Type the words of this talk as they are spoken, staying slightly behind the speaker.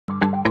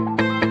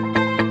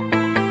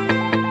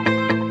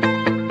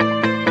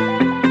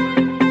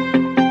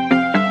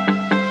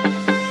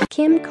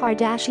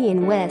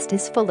Kardashian West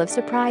is full of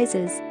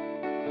surprises.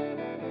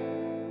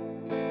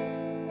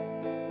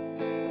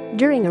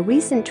 During a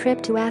recent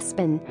trip to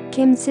Aspen,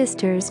 Kim's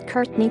sisters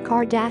Kourtney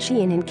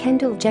Kardashian and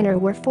Kendall Jenner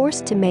were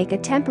forced to make a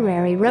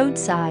temporary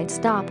roadside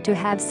stop to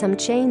have some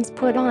chains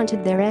put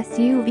onto their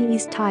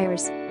SUV's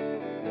tires.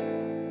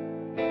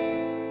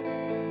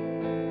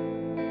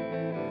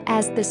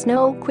 As the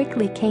snow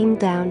quickly came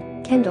down,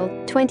 Kendall,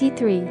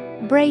 23,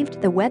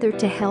 braved the weather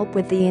to help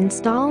with the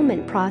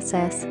installment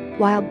process,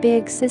 while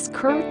big sis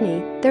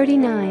Kourtney,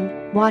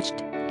 39,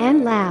 watched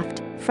and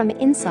laughed from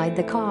inside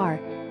the car.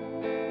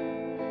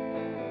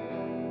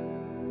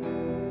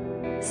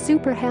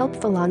 Super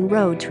helpful on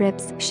road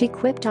trips, she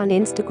quipped on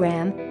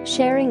Instagram,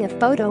 sharing a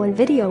photo and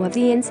video of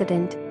the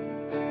incident.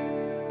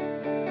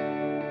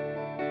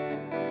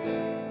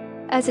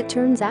 As it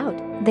turns out,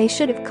 they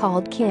should have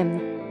called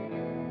Kim.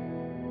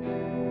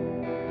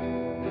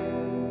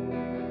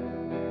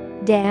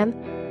 "Damn.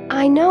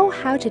 I know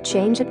how to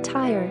change a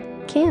tire,"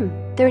 Kim,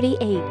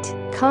 38,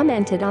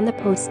 commented on the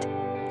post.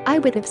 "I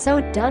would have so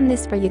done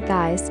this for you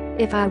guys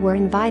if I were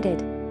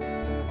invited.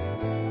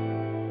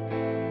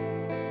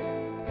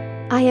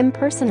 I am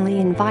personally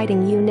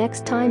inviting you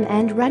next time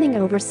and running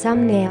over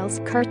some nails,"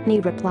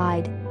 Kourtney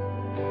replied.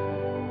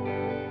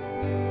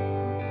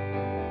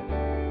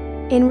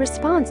 In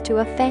response to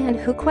a fan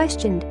who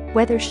questioned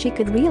whether she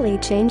could really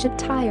change a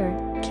tire,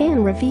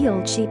 Kim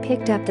revealed she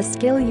picked up the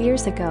skill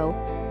years ago.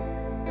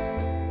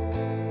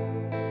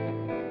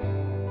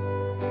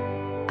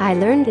 "I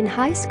learned in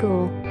high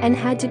school and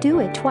had to do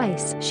it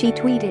twice," she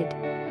tweeted.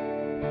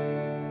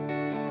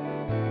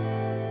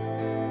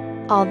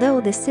 Although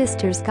the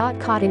sisters got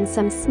caught in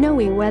some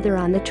snowy weather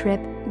on the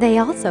trip, they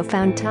also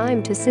found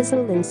time to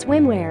sizzle in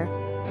swimwear.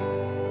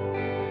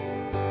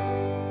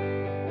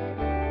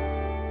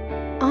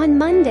 On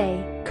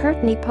Monday,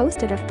 Kourtney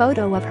posted a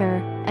photo of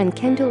her and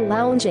Kendall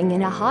lounging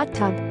in a hot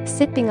tub,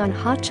 sipping on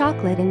hot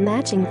chocolate in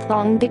matching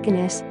thong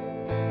bikinis.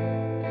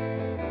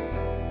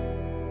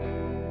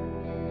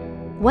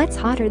 "What's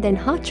hotter than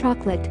hot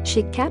chocolate?"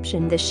 she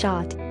captioned the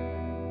shot.